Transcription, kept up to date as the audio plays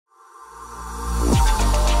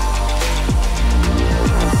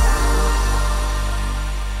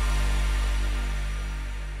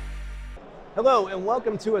Hello and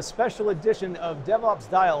welcome to a special edition of DevOps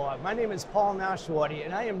Dialogue. My name is Paul Nashwati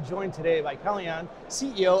and I am joined today by Kalyan,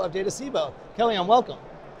 CEO of DataCebo. Kalyan, welcome.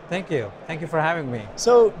 Thank you. Thank you for having me.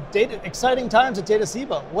 So, exciting times at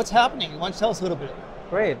DataCebo. What's happening? Why don't you tell us a little bit?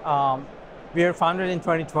 Great. We are founded in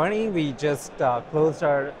 2020. We just closed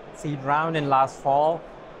our seed round in last fall,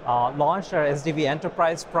 launched our SDV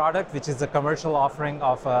Enterprise product, which is a commercial offering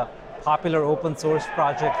of a popular open source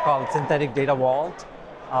project called Synthetic Data Vault,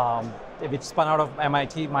 which spun out of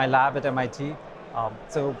MIT, my lab at MIT.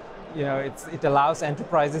 It allows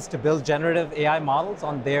enterprises to build generative AI models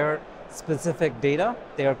on their specific data,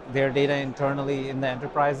 their data internally in the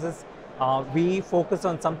enterprises. We focus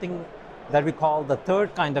on something that we call the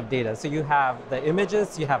third kind of data. So you have the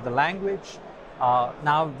images, you have the language.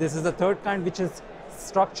 Now this is the third kind, which is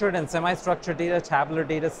structured and semi-structured data, tabular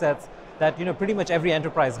data sets that pretty much every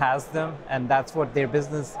enterprise has them, and that's what their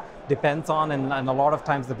business depends on, and a lot of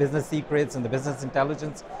times the business secrets and the business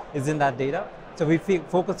intelligence is in that data. So we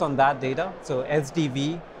focus on that data. So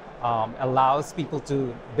SDV allows people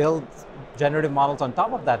to build generative models on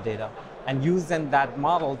top of that data and use that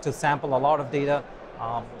model to sample a lot of data.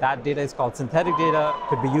 That data is called synthetic data,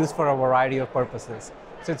 could be used for a variety of purposes.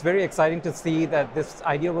 So it's very exciting to see that this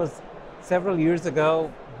idea was several years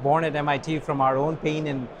ago, born at MIT from our own pain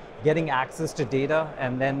in getting access to data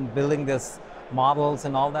and then building this models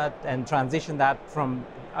and all that, and transition that from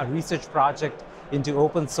a research project into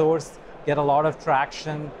open source, get a lot of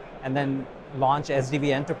traction, and then launch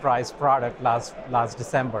SDV Enterprise product last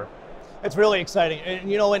December. It's really exciting, and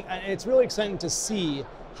it's really exciting to see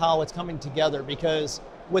how it's coming together, because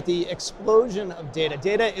with the explosion of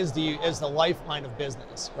data is the lifeline of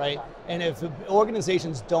business, right? And if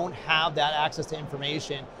organizations don't have that access to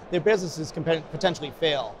information, their businesses can potentially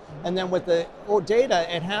fail. And then with the data,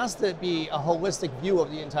 it has to be a holistic view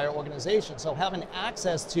of the entire organization. So having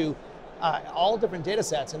access to all different data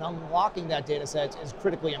sets and unlocking that data set is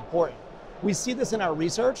critically important. We see this in our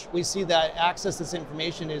research. We see that access to this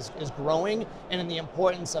information is growing, and in the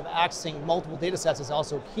importance of accessing multiple data sets is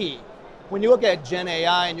also key. When you look at Gen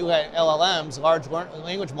AI and you look at LLMs, large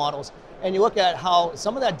language models, and you look at how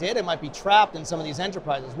some of that data might be trapped in some of these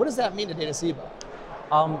enterprises, what does that mean to DataCebo?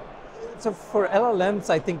 So for LLMs,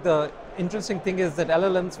 I think the interesting thing is that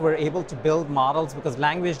LLMs were able to build models because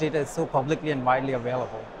language data is so publicly and widely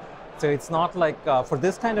available. So it's not like, for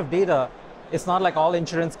this kind of data, it's not like all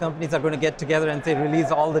insurance companies are going to get together and say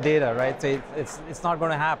release all the data, right? So it's not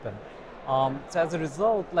going to happen. So as a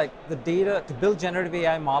result, like the data, to build generative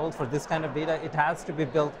AI models for this kind of data, it has to be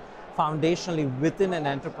built foundationally within an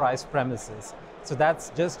enterprise premises. So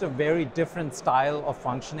that's just a very different style of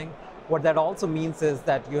functioning. What that also means is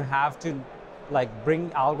that you have to bring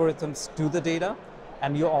algorithms to the data,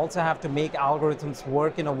 and you also have to make algorithms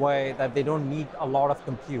work in a way that they don't need a lot of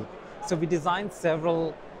compute. So we designed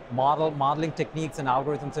several modeling techniques and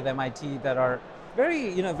algorithms at MIT that are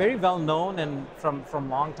very well known, and from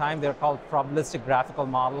long time. They're called probabilistic graphical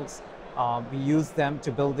models. We use them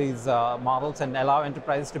to build these models and allow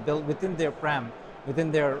enterprises to build within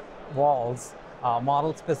their walls,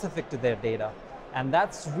 models specific to their data. And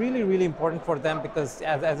that's really important for them because,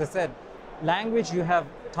 as I said, language, you have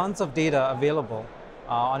tons of data available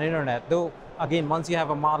on internet. Though, again, once you have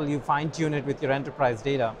a model, you fine tune it with your enterprise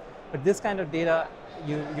data. But this kind of data,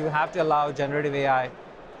 you have to allow generative AI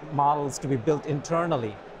models to be built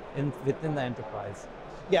internally within the enterprise.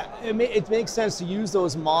 Yeah, it makes sense to use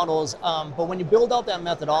those models, but when you build out that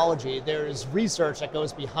methodology, there's research that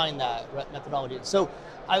goes behind that methodology. So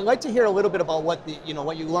I'd like to hear a little bit about what you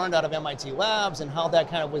learned out of MIT labs and how that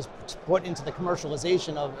kind of was put into the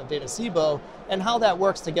commercialization of DataCebo and how that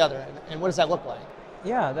works together, and what does that look like?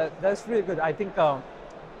 Yeah, that's really good. I think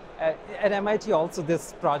at MIT also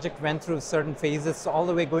this project went through certain phases all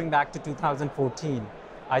the way going back to 2014.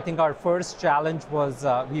 I think our first challenge was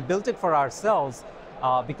we built it for ourselves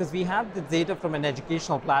because we had the data from an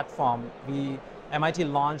educational platform. MIT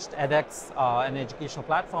launched edX, an educational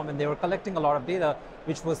platform, and they were collecting a lot of data,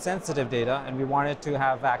 which was sensitive data, and we wanted to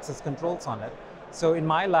have access controls on it. So in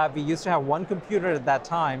my lab, we used to have one computer at that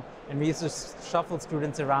time, and we used to shuffle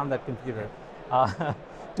students around that computer.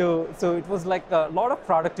 So it was like a lot of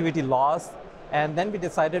productivity loss, and then we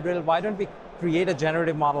decided, well, why don't we create a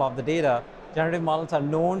generative model of the data? Generative models are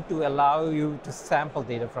known to allow you to sample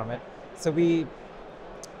data from it. So we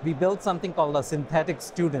built something called a synthetic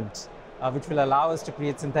student, which will allow us to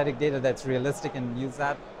create synthetic data that's realistic and use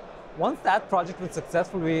that. Once that project was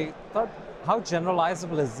successful, we thought, how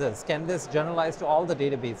generalizable is this? Can this generalize to all the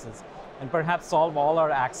databases and perhaps solve all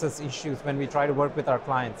our access issues when we try to work with our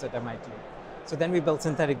clients at MIT? So then we built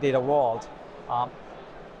Synthetic Data Vault.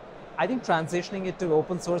 I think transitioning it to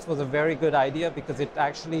open source was a very good idea because it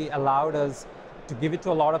actually allowed us to give it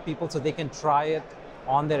to a lot of people so they can try it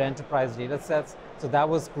on their enterprise data sets. So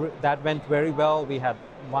that went very well. We had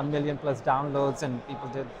 1 million plus downloads, and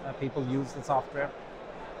people used the software.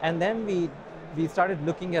 And then we started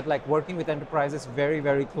looking at like working with enterprises very,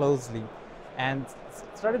 very closely, and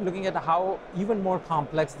started looking at how even more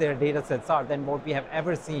complex their data sets are than what we have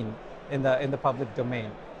ever seen in the public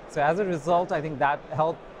domain. So as a result, I think that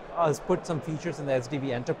helped us put some features in the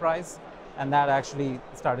SDV enterprise, and that actually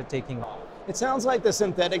started taking off. It sounds like the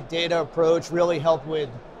synthetic data approach really helped with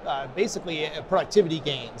basically productivity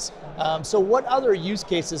gains. So what other use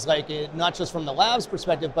cases, like not just from the lab's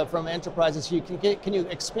perspective, but from enterprises, can you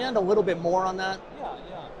expand a little bit more on that?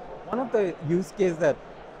 Yeah. One of the use cases that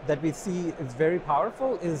we see is very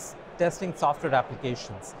powerful is testing software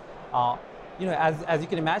applications. As you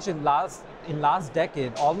can imagine, in last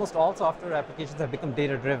decade, almost all software applications have become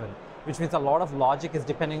data-driven, which means a lot of logic is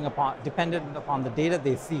dependent upon the data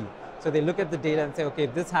they see. So they look at the data and say, okay,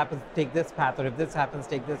 if this happens, take this path, or if this happens,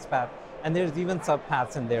 take this path. And there's even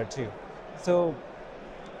subpaths in there too. So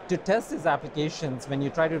to test these applications, when you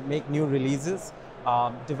try to make new releases,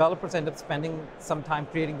 developers end up spending some time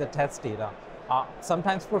creating the test data.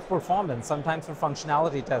 Sometimes for performance, sometimes for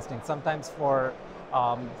functionality testing, sometimes for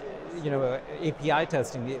API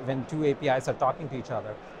testing, when two APIs are talking to each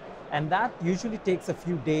other. And that usually takes a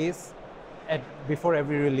few days before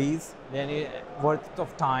every release, worth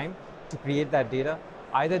of time to create that data.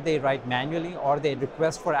 Either they write manually or they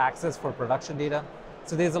request for access for production data.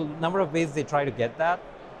 So there's a number of ways they try to get that.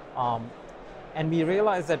 And we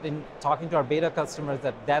realize that in talking to our beta customers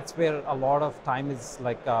that's where a lot of time is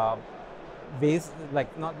not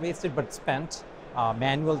wasted, but spent.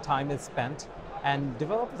 Manual time is spent. And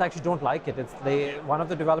developers actually don't like it. One of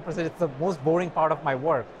the developers said, it's the most boring part of my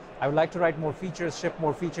work. I would like to write more features, ship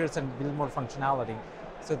more features, and build more functionality.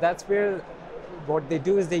 So that's where what they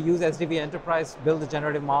do is they use SDV Enterprise, build a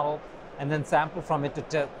generative model, and then sample from it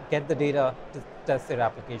to get the data to test their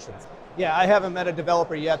applications. Yeah, I haven't met a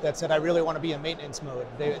developer yet that said, I really want to be in maintenance mode.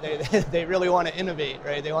 They really want to innovate,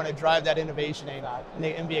 right? They want to drive that innovation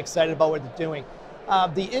and be excited about what they're doing.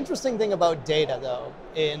 The interesting thing about data, though,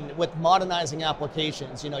 with modernizing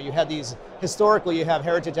applications, historically you have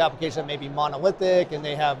heritage applications that may be monolithic and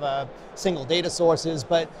they have single data sources,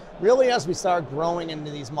 but really as we start growing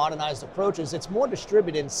into these modernized approaches, it's more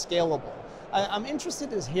distributed and scalable. I'm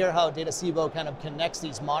interested to hear how DataCebo kind of connects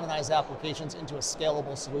these modernized applications into a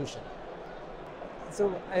scalable solution.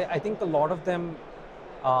 So I think a lot of them,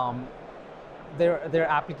 their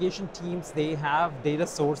application teams, they have data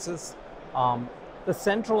sources. The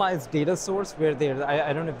centralized data source where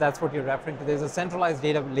I don't know if that's what you're referring to, there's a centralized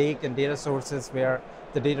data lake and data sources where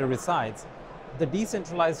the data resides. The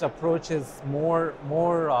decentralized approach is more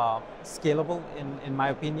scalable in my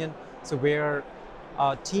opinion. So where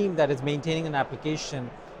a team that is maintaining an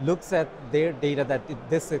application looks at their data that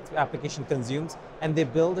this application consumes, and they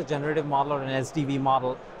build a generative model or an SDV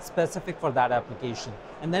model specific for that application.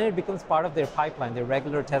 And then it becomes part of their pipeline, their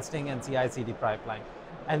regular testing and CI/CD pipeline.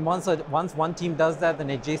 And once one team does that, then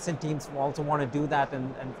adjacent teams also want to do that,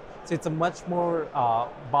 and so it's a much more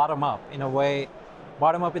bottom-up in a way,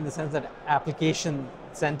 bottom-up in the sense that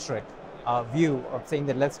application-centric view of saying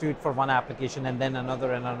that let's do it for one application and then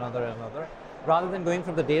another and another and another, rather than going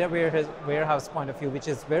from the data warehouse point of view, which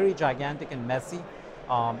is very gigantic and messy,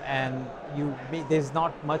 and there's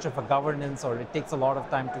not much of a governance, or it takes a lot of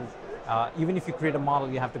time to, even if you create a model,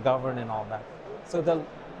 you have to govern and all that. So the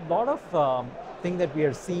lot of thing that we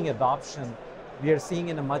are seeing adoption, we are seeing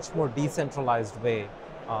in a much more decentralized way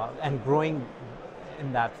and growing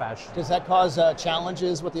in that fashion. Does that cause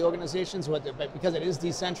challenges with the organizations because it is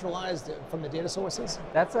decentralized from the data sources?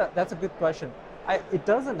 That's a good question. It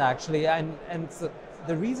doesn't actually, and so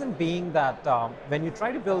the reason being that when you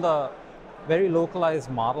try to build a very localized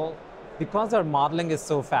model, because our modeling is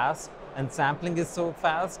so fast and sampling is so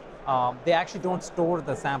fast, they actually don't store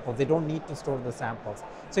the samples. They don't need to store the samples.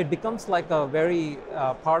 So it becomes like a very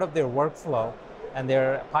part of their workflow and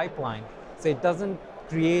their pipeline. So it doesn't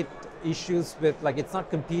create issues with, it's not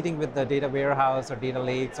competing with the data warehouse or data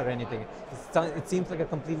lakes or anything. It seems like a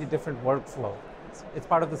completely different workflow. It's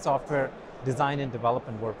part of the software design and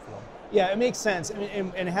development workflow. Yeah, it makes sense.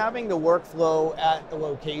 And having the workflow at the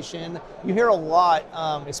location, you hear a lot,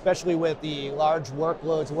 especially with the large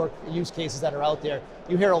workloads, work use cases that are out there,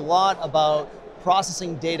 you hear a lot about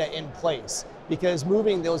processing data in place, because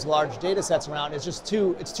moving those large data sets around is just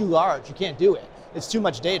it's too large. You can't do it. It's too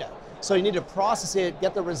much data. So you need to process it,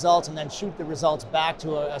 get the results, and then shoot the results back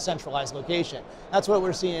to a centralized location. That's what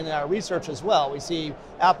we're seeing in our research as well. We see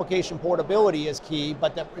application portability is key,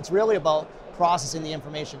 but it's really about processing the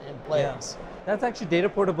information in place. Yeah. That's actually data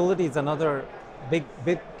portability is another big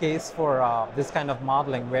case for this kind of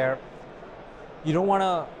modeling, where you don't want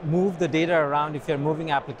to move the data around if you're moving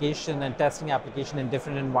application and testing application in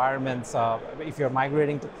different environments, if you're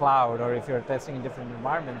migrating to cloud or if you're testing in different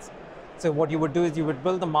environments. So what you would do is you would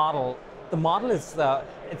build a model. The model is,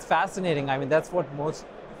 it's fascinating. I mean, that's what most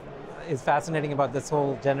is fascinating about this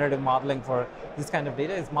whole generative modeling for this kind of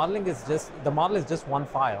data is the model is just one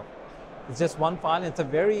file. It's just one file. It's a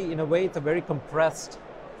very, in a way, it's a very compressed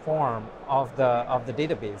form of the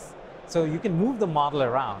database. So you can move the model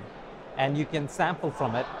around and you can sample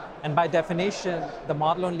from it. And by definition, the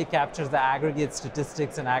model only captures the aggregate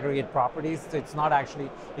statistics and aggregate properties. So it's not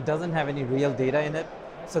actually, it doesn't have any real data in it.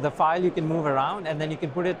 So the file you can move around and then you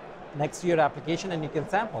can put it next to your application and you can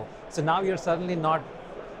sample. So now you're suddenly not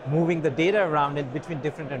moving the data around in between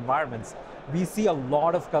different environments. We see a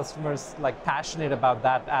lot of customers like passionate about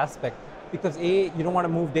that aspect because A, you don't want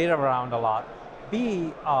to move data around a lot.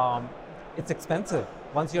 B, it's expensive.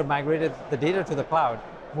 Once you've migrated the data to the cloud,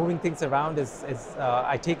 moving things around is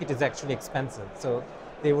I take it, is actually expensive. So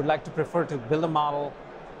they would like to prefer to build a model,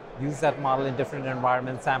 use that model in different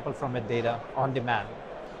environments, sample from it data on demand.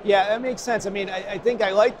 Yeah, that makes sense. I mean, I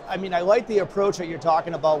like the approach that you're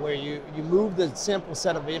talking about, where you move the simple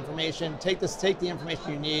set of information, take the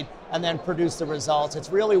information you need, and then produce the results. It's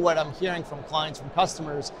really what I'm hearing from clients, from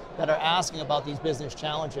customers that are asking about these business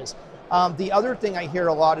challenges. The other thing I hear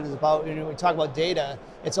a lot is about, when we talk about data,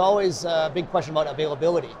 it's always a big question about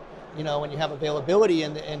availability. You know, when you have availability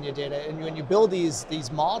in your data, and when you build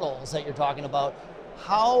these models that you're talking about,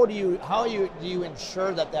 how do you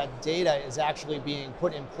ensure that data is actually being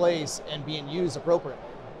put in place and being used appropriately?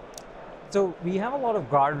 So we have a lot of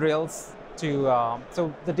guardrails to,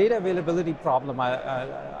 so the data availability problem,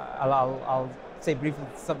 I'll say briefly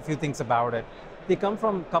a few things about it. They come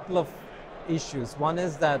from a couple of issues. One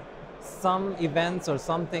is that some events or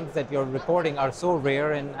some things that you're recording are so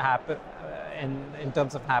rare in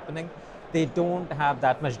terms of happening, they don't have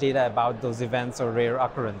that much data about those events or rare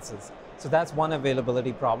occurrences. So that's one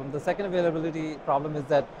availability problem. The second availability problem is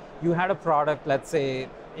that you had a product, let's say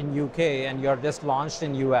in UK, and you're just launched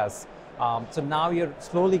in US. So now you're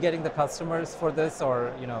slowly getting the customers for this,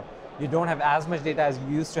 or you don't have as much data as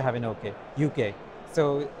you used to have in UK.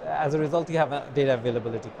 So as a result, you have a data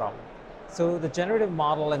availability problem. So the generative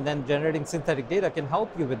model and then generating synthetic data can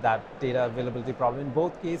help you with that data availability problem in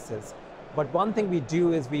both cases. But one thing we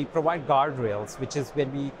do is we provide guardrails, which is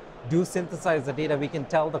when we do synthesize the data, we can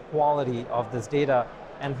tell the quality of this data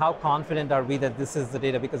and how confident are we that this is the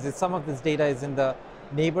data, because if some of this data is in the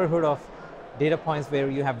neighborhood of data points where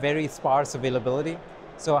you have very sparse availability.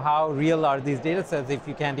 So how real are these data sets if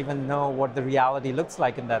you can't even know what the reality looks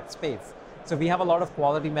like in that space? So we have a lot of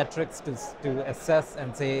quality metrics to assess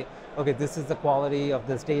and say, okay, this is the quality of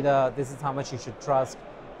this data, this is how much you should trust.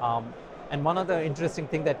 And one other interesting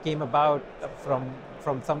thing that came about from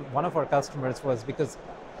one of our customers was, because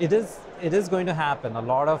it is going to happen, a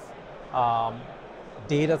lot of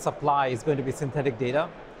data supply is going to be synthetic data,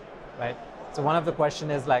 right? So one of the question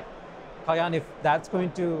is like, Kalyan, if that's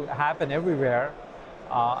going to happen everywhere,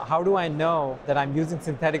 how do I know that I'm using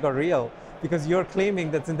synthetic or real? Because you're claiming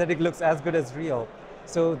that synthetic looks as good as real.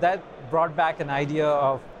 So that brought back an idea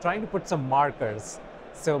of trying to put some markers.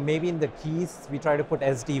 So maybe in the keys, we try to put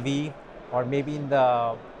SDV, or maybe in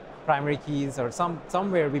the primary keys or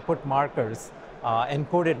somewhere we put markers,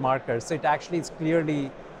 encoded markers. So it actually is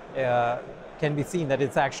clearly can be seen that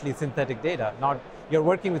it's actually synthetic data. You're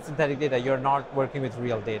working with synthetic data, you're not working with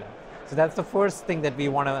real data. So that's the first thing that we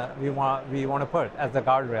want to put as the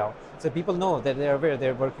guardrail, so people know that they're aware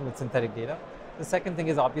they're working with synthetic data. The second thing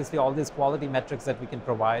is obviously all these quality metrics that we can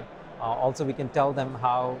provide. Also, we can tell them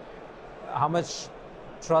how much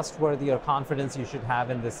trustworthy or confidence you should have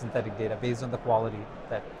in this synthetic data based on the quality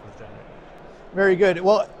that is generated. Very good.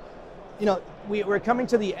 Well, we're coming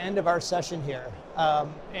to the end of our session here,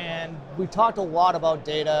 and we talked a lot about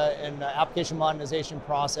data and the application modernization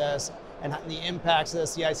process and the impacts of the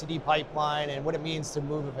CI/CD pipeline and what it means to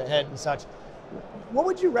move ahead and such. What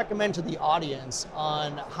would you recommend to the audience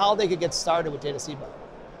on how they could get started with DataCebo?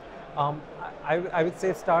 I would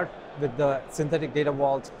say start with the Synthetic Data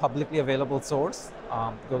Vault publicly available source.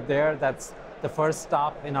 Go there. That's the first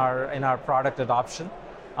stop in our product adoption.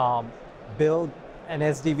 Build an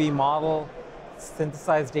SDV model,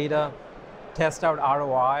 synthesize data, test out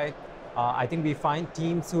ROI. I think we find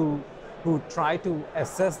teams who try to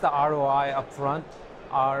assess the ROI upfront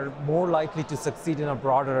are more likely to succeed in a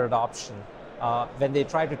broader adoption when they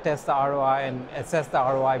try to test the ROI and assess the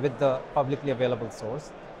ROI with the publicly available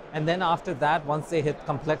source. And then after that, once they hit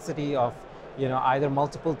complexity of either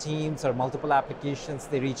multiple teams or multiple applications,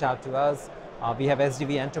 they reach out to us. We have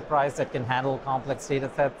SDV Enterprise that can handle complex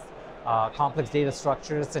data sets, complex data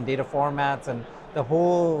structures and data formats, and the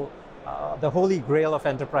holy grail of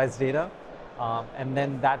enterprise data. And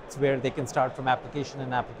then that's where they can start from application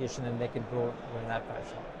and application, and they can grow in that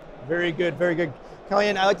fashion. Very good, very good.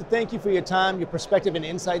 Kalyan, I'd like to thank you for your time, your perspective and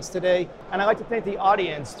insights today. And I'd like to thank the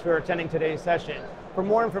audience for attending today's session. For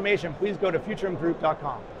more information, please go to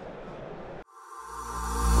futureimgroup.com.